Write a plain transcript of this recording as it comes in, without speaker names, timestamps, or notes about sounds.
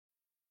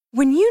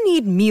When you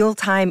need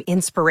mealtime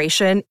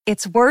inspiration,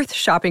 it's worth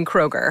shopping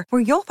Kroger,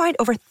 where you'll find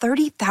over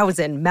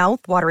 30,000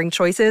 mouth-watering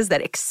choices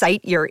that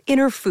excite your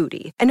inner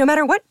foodie. And no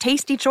matter what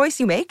tasty choice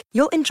you make,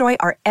 you'll enjoy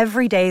our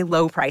everyday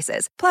low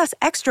prices, plus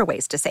extra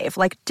ways to save,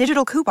 like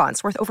digital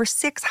coupons worth over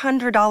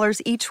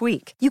 $600 each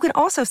week. You can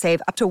also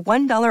save up to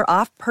 $1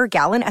 off per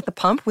gallon at the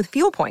pump with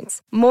fuel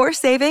points. More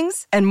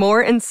savings and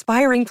more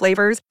inspiring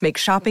flavors make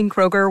shopping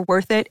Kroger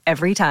worth it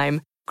every time.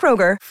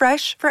 Kroger,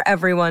 fresh for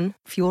everyone.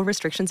 Fuel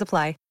restrictions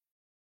apply.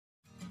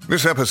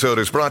 This episode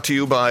is brought to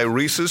you by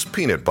Reese's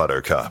Peanut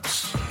Butter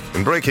Cups.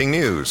 In breaking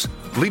news,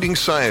 leading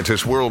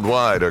scientists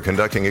worldwide are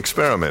conducting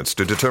experiments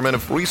to determine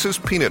if Reese's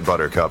Peanut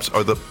Butter Cups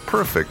are the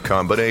perfect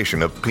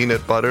combination of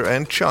peanut butter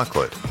and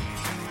chocolate.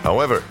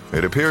 However,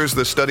 it appears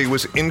the study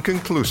was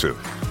inconclusive,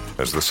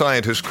 as the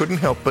scientists couldn't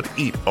help but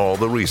eat all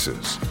the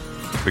Reese's.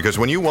 Because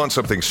when you want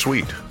something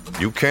sweet,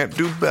 you can't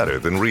do better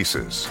than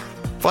Reese's.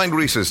 Find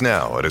Reese's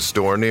now at a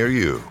store near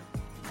you.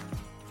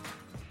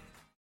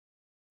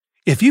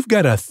 If you've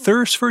got a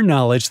thirst for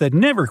knowledge that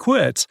never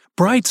quits,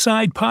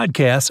 Brightside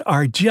Podcasts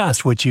are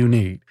just what you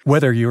need.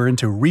 Whether you're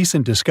into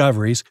recent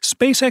discoveries,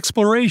 space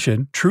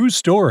exploration, true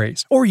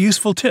stories, or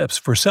useful tips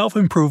for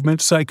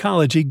self-improvement,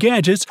 psychology,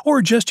 gadgets,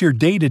 or just your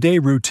day-to-day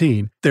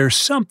routine, there's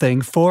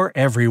something for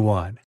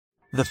everyone.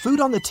 The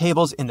food on the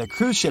tables in the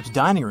cruise ship's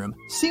dining room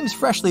seems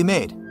freshly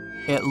made.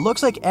 It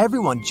looks like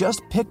everyone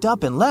just picked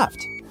up and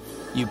left.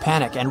 You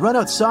panic and run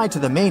outside to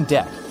the main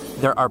deck.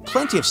 There are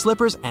plenty of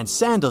slippers and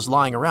sandals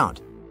lying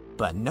around,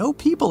 but no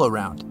people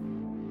around.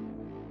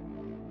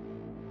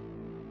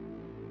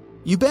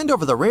 You bend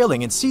over the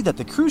railing and see that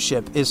the cruise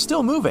ship is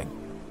still moving.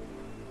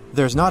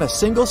 There's not a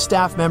single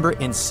staff member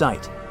in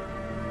sight.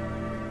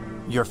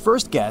 Your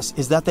first guess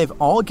is that they've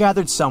all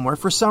gathered somewhere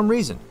for some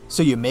reason,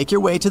 so you make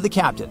your way to the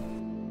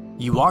captain.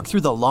 You walk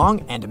through the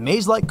long and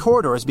maze-like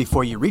corridors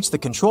before you reach the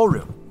control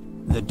room.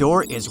 The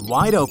door is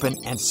wide open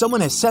and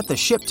someone has set the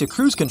ship to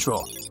cruise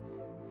control.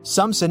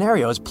 Some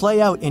scenarios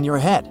play out in your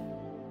head.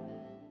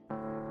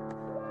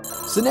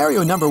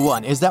 Scenario number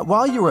 1 is that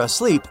while you were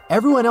asleep,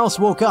 everyone else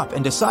woke up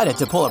and decided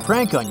to pull a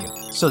prank on you,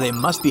 so they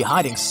must be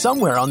hiding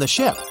somewhere on the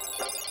ship.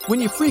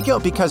 When you freak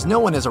out because no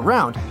one is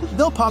around,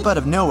 they'll pop out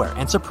of nowhere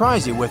and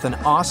surprise you with an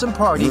awesome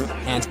party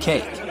and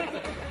cake.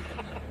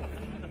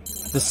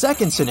 The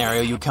second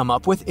scenario you come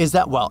up with is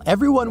that while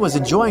everyone was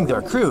enjoying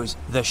their cruise,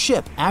 the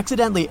ship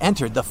accidentally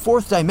entered the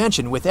fourth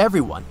dimension with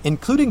everyone,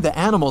 including the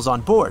animals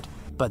on board.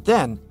 But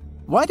then,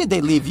 why did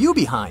they leave you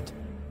behind?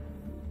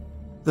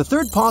 The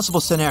third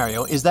possible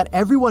scenario is that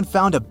everyone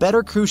found a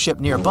better cruise ship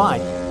nearby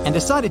and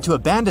decided to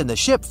abandon the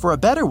ship for a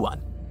better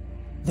one.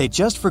 They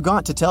just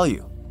forgot to tell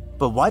you.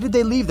 But why did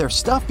they leave their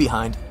stuff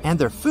behind and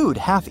their food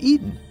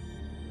half-eaten?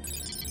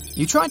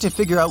 You try to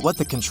figure out what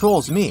the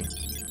controls mean,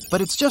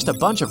 but it's just a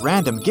bunch of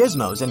random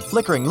gizmos and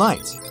flickering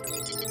lights.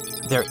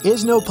 There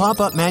is no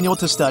pop-up manual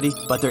to study,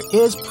 but there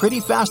is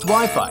pretty fast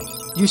Wi-Fi.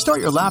 You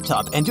start your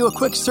laptop and do a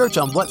quick search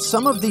on what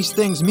some of these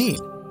things mean.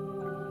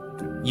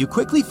 You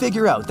quickly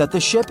figure out that the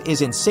ship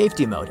is in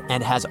safety mode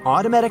and has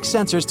automatic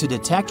sensors to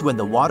detect when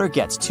the water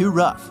gets too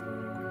rough.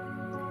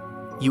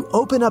 You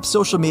open up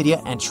social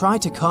media and try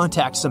to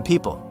contact some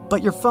people,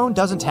 but your phone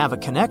doesn't have a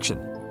connection.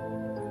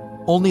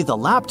 Only the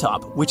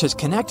laptop, which is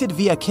connected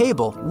via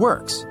cable,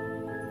 works.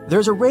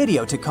 There's a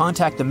radio to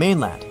contact the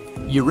mainland.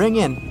 You ring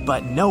in,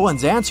 but no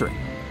one's answering.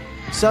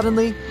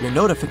 Suddenly, your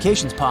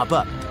notifications pop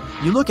up.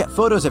 You look at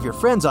photos of your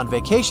friends on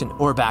vacation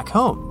or back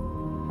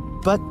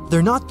home. But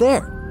they're not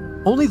there.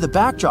 Only the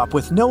backdrop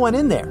with no one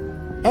in there.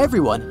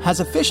 Everyone has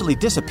officially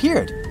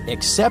disappeared,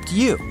 except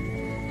you.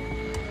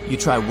 You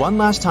try one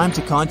last time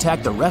to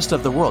contact the rest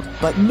of the world,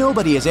 but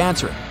nobody is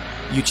answering.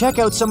 You check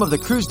out some of the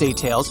cruise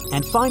details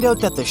and find out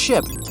that the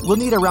ship will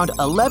need around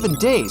 11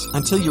 days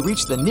until you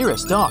reach the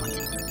nearest dock.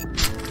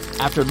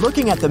 After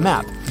looking at the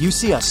map, you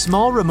see a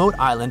small remote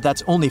island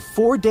that's only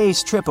 4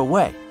 days' trip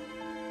away.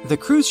 The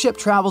cruise ship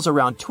travels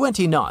around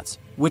 20 knots,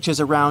 which is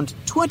around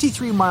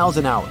 23 miles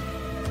an hour.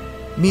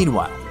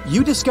 Meanwhile,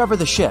 you discover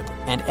the ship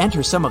and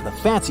enter some of the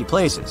fancy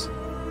places.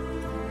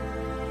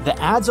 The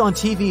ads on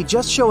TV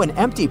just show an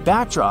empty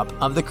backdrop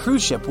of the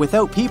cruise ship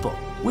without people,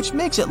 which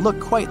makes it look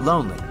quite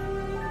lonely.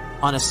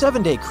 On a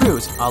 7-day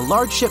cruise, a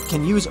large ship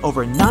can use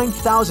over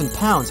 9,000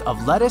 pounds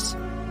of lettuce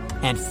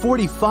and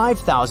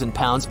 45,000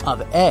 pounds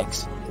of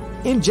eggs.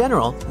 In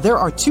general, there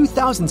are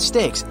 2,000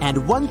 steaks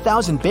and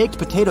 1,000 baked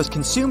potatoes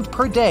consumed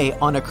per day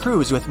on a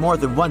cruise with more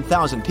than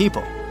 1,000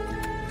 people.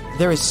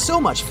 There is so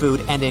much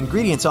food and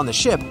ingredients on the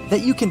ship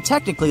that you can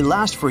technically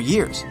last for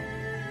years.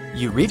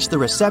 You reach the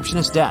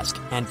receptionist desk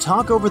and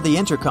talk over the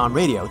intercom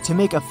radio to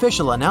make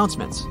official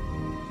announcements.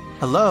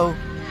 Hello?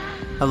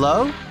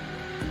 Hello?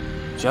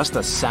 Just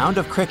the sound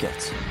of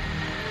crickets.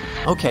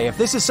 Okay, if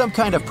this is some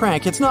kind of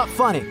prank, it's not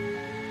funny.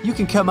 You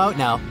can come out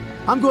now.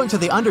 I'm going to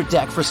the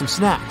underdeck for some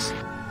snacks.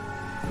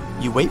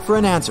 You wait for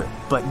an answer,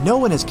 but no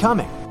one is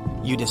coming.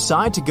 You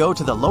decide to go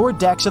to the lower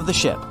decks of the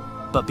ship.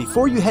 But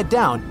before you head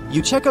down,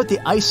 you check out the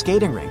ice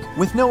skating rink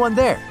with no one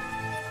there.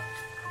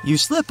 You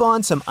slip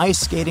on some ice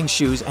skating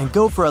shoes and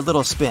go for a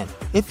little spin.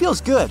 It feels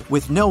good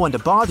with no one to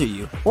bother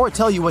you or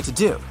tell you what to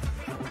do.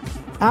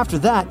 After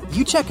that,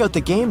 you check out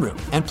the game room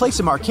and play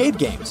some arcade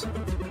games.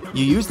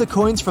 You use the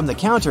coins from the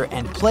counter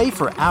and play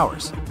for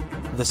hours.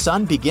 The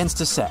sun begins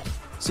to set,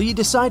 so you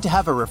decide to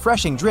have a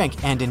refreshing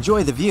drink and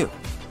enjoy the view.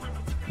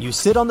 You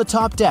sit on the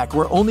top deck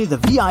where only the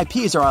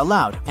VIPs are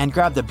allowed and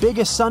grab the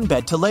biggest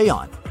sunbed to lay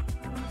on.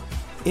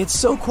 It's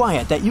so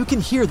quiet that you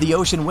can hear the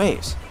ocean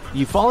waves.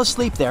 You fall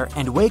asleep there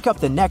and wake up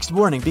the next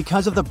morning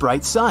because of the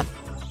bright sun.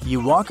 You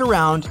walk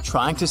around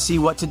trying to see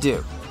what to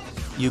do.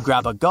 You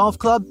grab a golf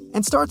club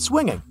and start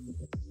swinging.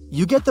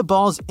 You get the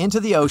balls into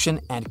the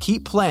ocean and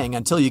keep playing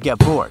until you get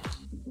bored.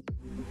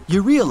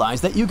 You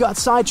realize that you got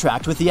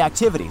sidetracked with the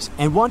activities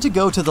and want to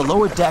go to the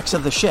lower decks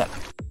of the ship.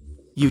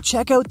 You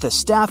check out the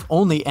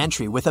staff-only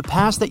entry with a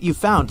pass that you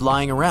found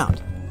lying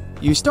around.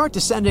 You start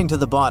descending to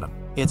the bottom.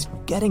 It's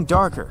getting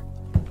darker.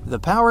 The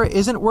power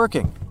isn't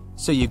working,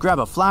 so you grab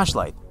a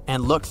flashlight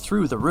and look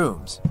through the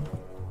rooms.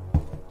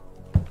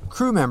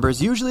 Crew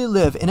members usually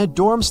live in a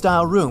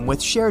dorm-style room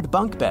with shared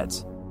bunk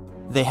beds.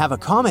 They have a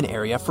common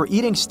area for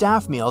eating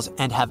staff meals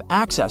and have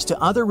access to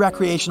other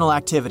recreational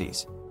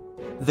activities.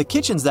 The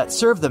kitchens that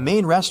serve the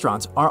main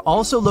restaurants are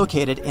also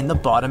located in the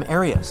bottom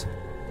areas.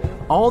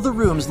 All the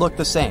rooms look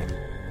the same.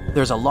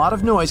 There's a lot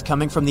of noise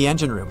coming from the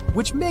engine room,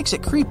 which makes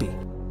it creepy.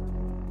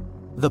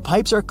 The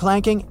pipes are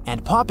clanking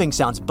and popping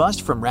sounds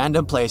bust from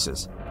random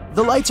places.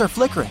 The lights are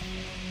flickering.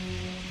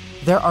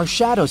 There are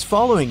shadows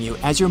following you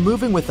as you're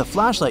moving with the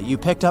flashlight you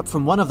picked up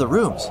from one of the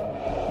rooms.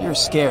 You're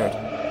scared.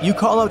 You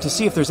call out to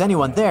see if there's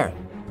anyone there,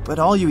 but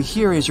all you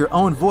hear is your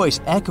own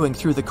voice echoing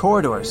through the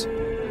corridors.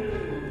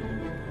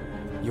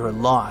 You're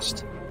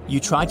lost. You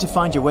try to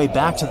find your way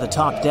back to the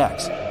top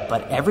decks,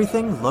 but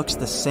everything looks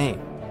the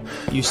same.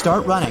 You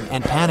start running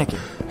and panicking.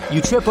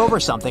 You trip over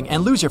something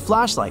and lose your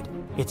flashlight.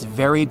 It's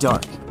very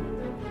dark.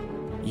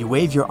 You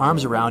wave your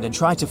arms around and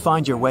try to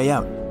find your way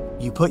out.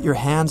 You put your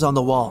hands on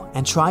the wall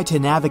and try to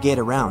navigate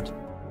around.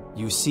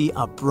 You see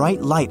a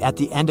bright light at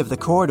the end of the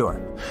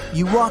corridor.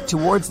 You walk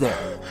towards there.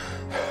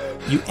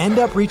 You end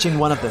up reaching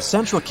one of the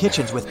central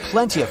kitchens with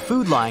plenty of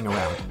food lying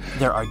around.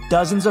 There are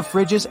dozens of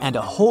fridges and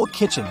a whole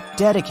kitchen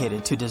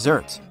dedicated to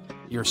desserts.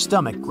 Your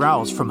stomach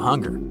growls from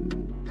hunger.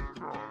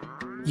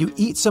 You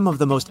eat some of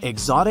the most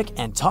exotic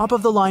and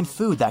top-of-the-line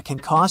food that can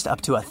cost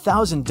up to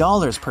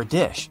 $1,000 per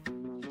dish.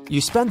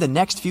 You spend the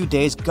next few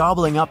days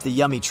gobbling up the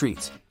yummy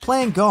treats,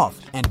 playing golf,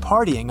 and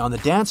partying on the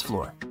dance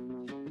floor.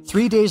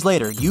 3 days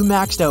later, you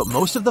maxed out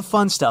most of the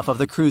fun stuff of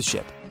the cruise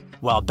ship.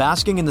 While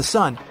basking in the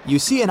sun, you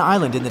see an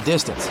island in the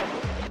distance.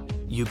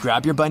 You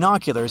grab your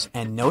binoculars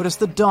and notice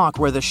the dock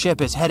where the ship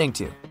is heading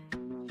to.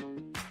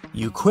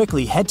 You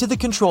quickly head to the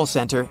control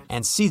center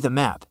and see the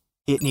map.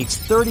 It needs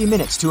 30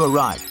 minutes to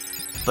arrive,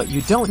 but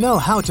you don't know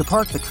how to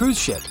park the cruise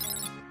ship.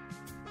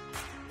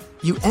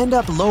 You end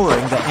up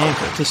lowering the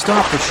anchor to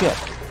stop the ship.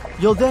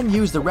 You'll then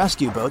use the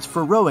rescue boats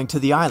for rowing to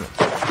the island.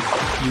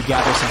 You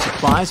gather some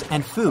supplies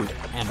and food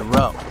and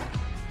row.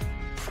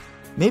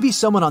 Maybe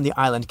someone on the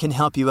island can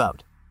help you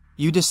out.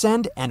 You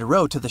descend and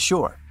row to the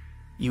shore.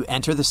 You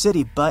enter the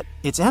city, but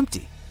it's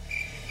empty.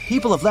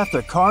 People have left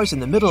their cars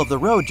in the middle of the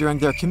road during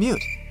their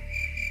commute.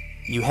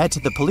 You head to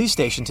the police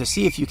station to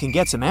see if you can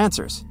get some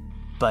answers,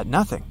 but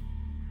nothing.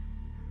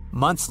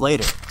 Months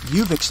later,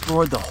 you've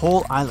explored the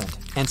whole island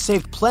and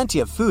saved plenty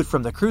of food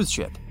from the cruise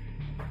ship.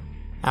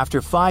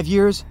 After 5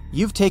 years,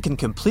 you've taken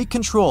complete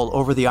control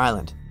over the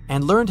island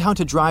and learned how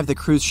to drive the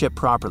cruise ship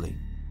properly.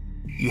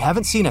 You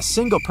haven't seen a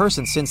single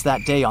person since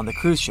that day on the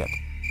cruise ship.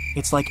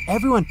 It's like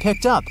everyone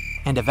picked up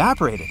and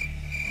evaporated.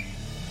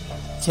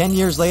 10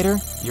 years later,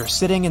 you're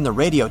sitting in the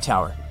radio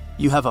tower.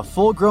 You have a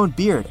full-grown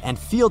beard and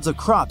fields of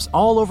crops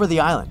all over the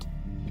island.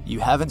 You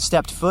haven't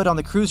stepped foot on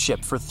the cruise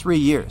ship for 3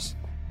 years.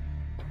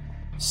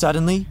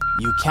 Suddenly,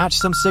 you catch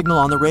some signal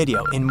on the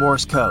radio in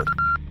Morse code.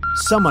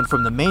 Someone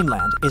from the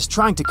mainland is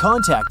trying to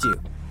contact you.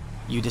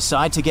 You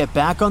decide to get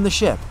back on the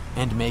ship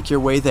and make your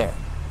way there.